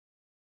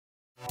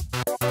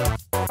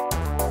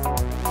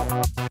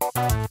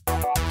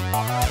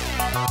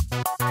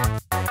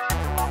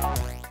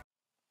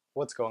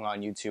what's going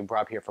on YouTube?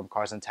 Rob here from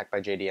Cars and Tech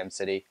by JDM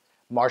City.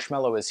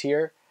 Marshmallow is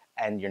here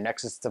and your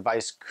Nexus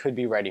device could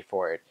be ready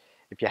for it.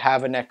 If you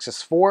have a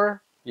Nexus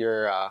 4,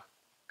 you're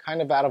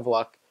kind of out of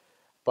luck,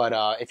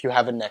 but if you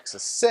have a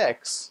Nexus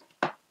 6,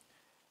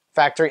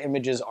 factory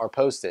images are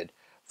posted.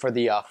 For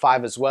the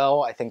 5 as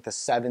well, I think the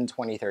 7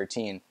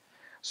 2013.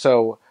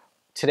 So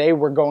today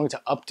we're going to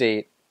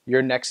update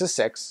your Nexus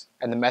 6,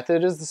 and the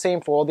method is the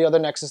same for all the other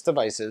Nexus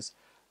devices,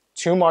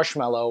 to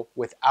Marshmallow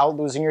without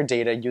losing your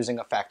data using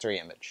a factory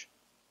image.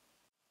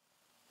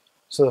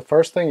 So the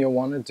first thing you'll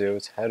want to do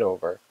is head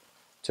over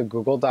to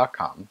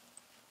google.com,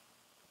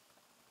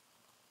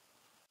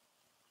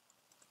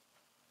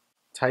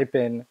 type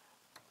in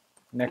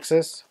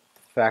Nexus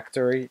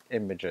factory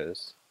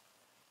images.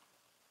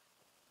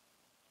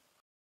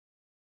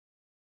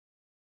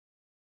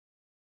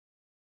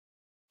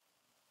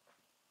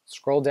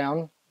 Scroll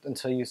down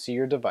until you see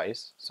your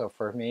device. So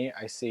for me,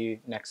 I see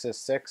Nexus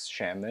 6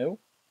 Shamu,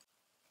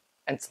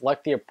 and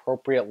select the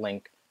appropriate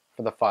link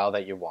for the file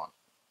that you want.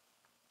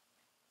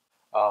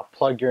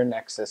 Plug your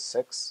Nexus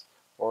 6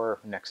 or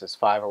Nexus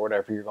 5 or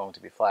whatever you're going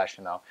to be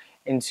flashing now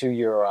into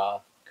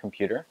your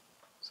computer.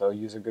 So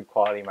use a good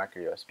quality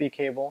micro USB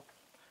cable,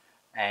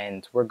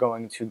 and we're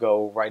going to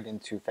go right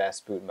into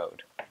FASTBOOT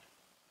mode.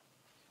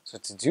 So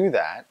to do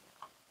that,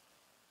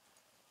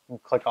 you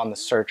click on the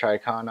search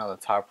icon on the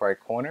top right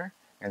corner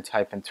and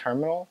type in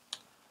terminal.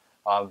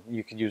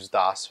 You could use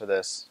DOS for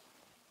this.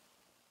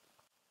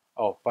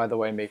 Oh, by the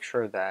way, make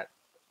sure that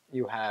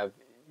you have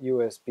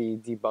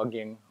USB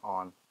debugging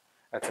on.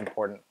 That's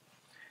important.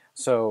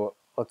 So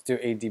let's do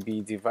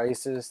ADB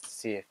devices to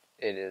see if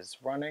it is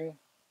running.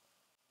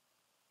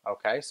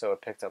 Okay, so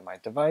it picked up my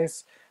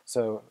device.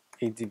 So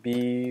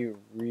ADB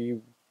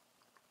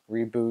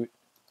reboot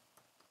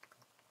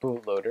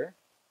bootloader.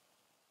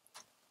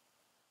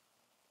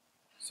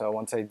 So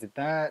once I did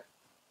that,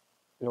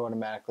 it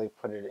automatically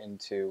put it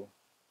into,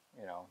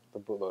 the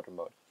bootloader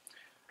mode.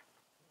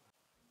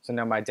 So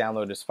now my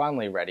download is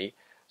finally ready.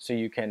 So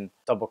you can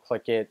double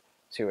click it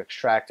to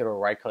extract it or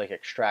right click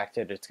extract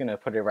it. It's going to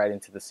put it right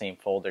into the same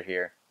folder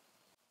here.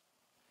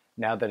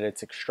 Now that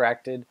it's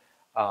extracted,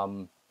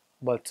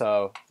 let's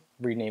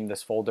rename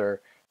this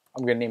folder.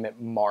 I'm going to name it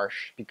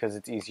Marsh because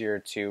it's easier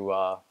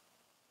to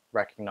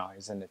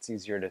recognize and it's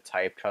easier to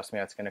type. Trust me,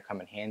 that's going to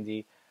come in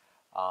handy.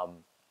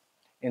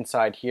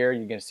 Inside here,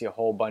 you're going to see a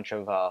whole bunch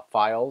of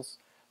files.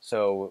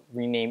 So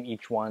rename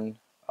each one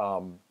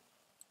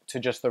to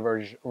just the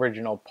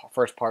original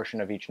first portion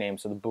of each name.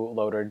 So the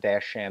bootloader,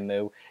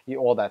 -shamu,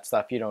 all that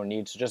stuff you don't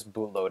need, so just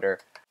bootloader.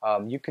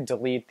 You could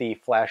delete the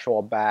flash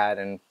all bad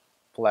and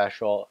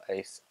flash all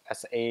sh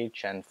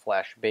and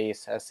flash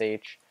base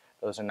sh.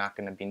 Those are not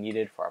going to be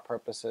needed for our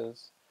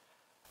purposes.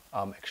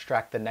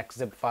 Extract the next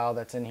zip file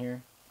that's in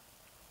here.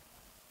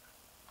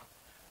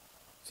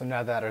 So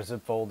now that our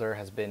zip folder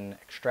has been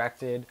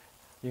extracted,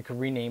 you could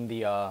rename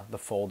the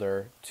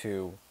folder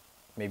to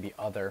maybe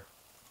other,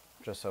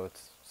 just so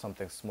it's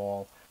something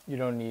small. You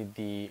don't need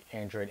the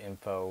Android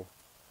info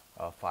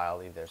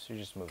file either, so you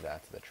just move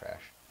that to the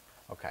trash.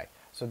 Okay,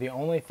 so the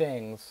only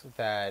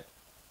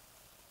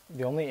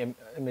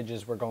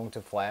images we're going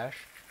to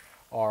flash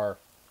are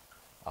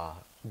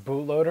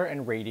bootloader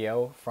and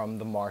radio from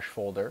the Marsh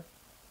folder.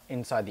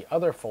 Inside the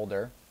other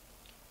folder,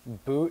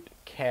 boot,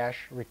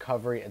 cache,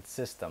 recovery, and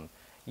system.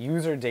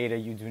 User data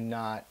you do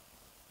not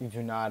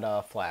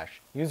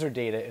flash. User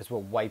data is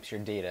what wipes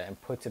your data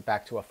and puts it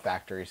back to a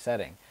factory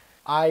setting.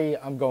 I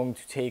am going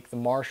to take the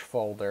Marsh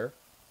folder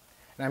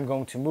and I'm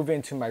going to move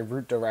into my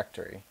root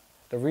directory.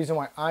 The reason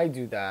why I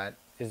do that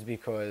is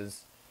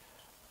because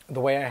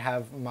the way I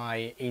have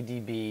my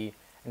ADB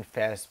and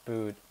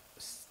FASTBOOT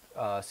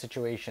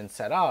situation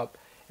set up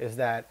is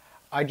that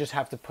I just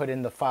have to put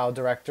in the file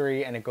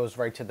directory and it goes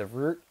right to the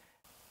root.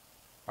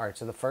 Alright,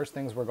 so the first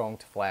things we're going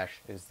to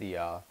flash is the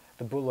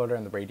bootloader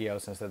and the radio,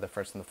 since they're the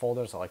first in the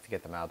folder, so I like to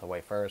get them out of the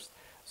way first.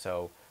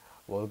 So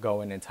we'll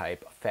go in and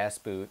type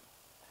FASTBOOT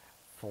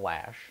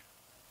flash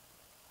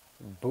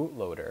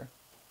bootloader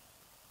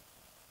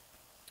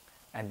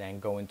and then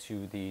go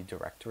into the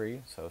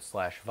directory, so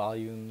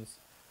 /volumes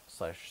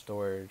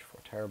 /storage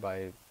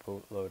 4TB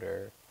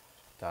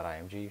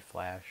bootloader.img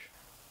flash.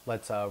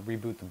 Let's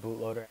reboot the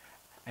bootloader,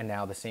 and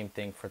now the same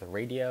thing for the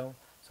radio,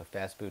 so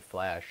FASTBOOT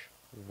flash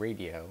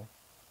radio,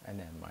 and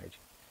then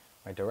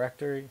my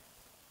directory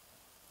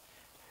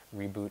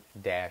reboot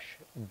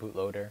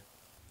 -bootloader.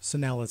 So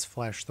now let's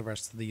flash the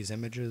rest of these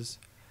images.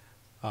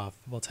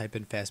 We'll type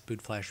in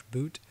FASTBOOT flash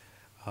boot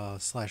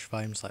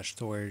 /volume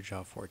 /storage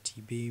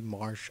 4TB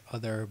marsh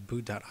other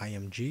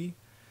boot.img,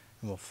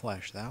 and we'll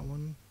flash that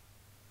one.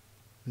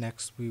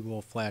 Next we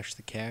will flash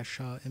the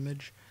cache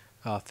image,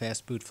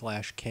 FASTBOOT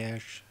flash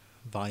cache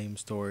volume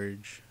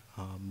storage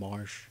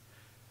marsh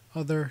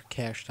other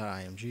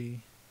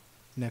cache.img.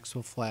 Next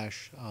we'll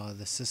flash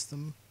the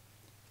system,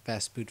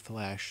 FASTBOOT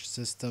flash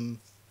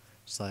system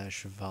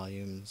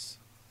 /volumes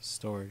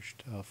storage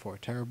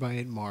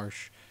 4TB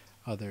marsh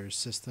other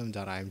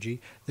system.img.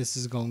 This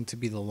is going to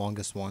be the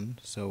longest one,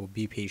 so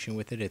be patient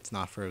with it. It's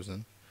not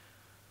frozen.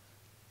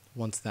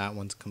 Once that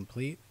one's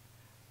complete,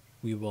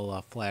 we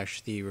will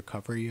flash the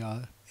recovery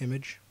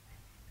image.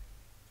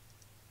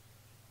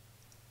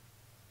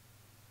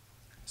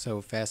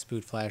 So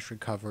FASTBOOT flash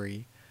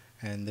recovery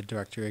and the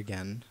directory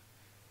again.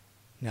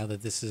 Now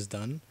that this is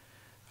done,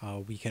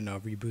 we can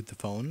reboot the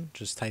phone.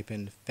 Just type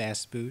in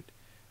FASTBOOT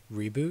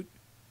reboot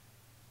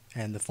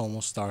and the phone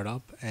will start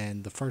up,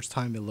 and the first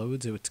time it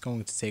loads it's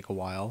going to take a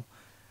while,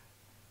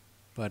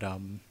 but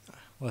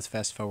let's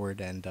fast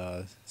forward and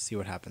see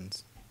what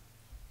happens.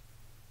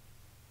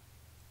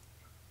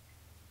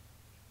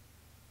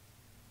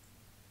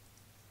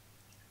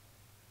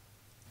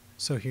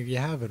 So here you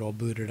have it all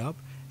booted up,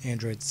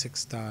 Android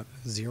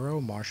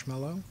 6.0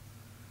 Marshmallow.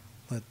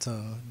 Let's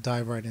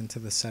dive right into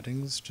the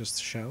settings just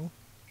to show.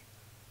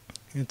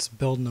 It's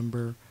build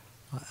number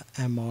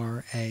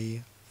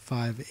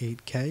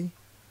MRA58K,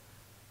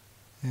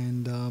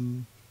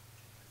 and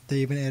they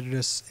even added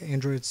this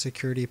Android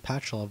security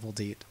patch level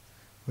date,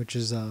 which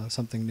is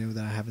something new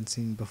that I haven't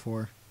seen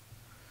before.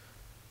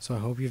 So I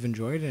hope you've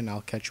enjoyed, and I'll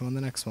catch you on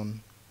the next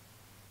one.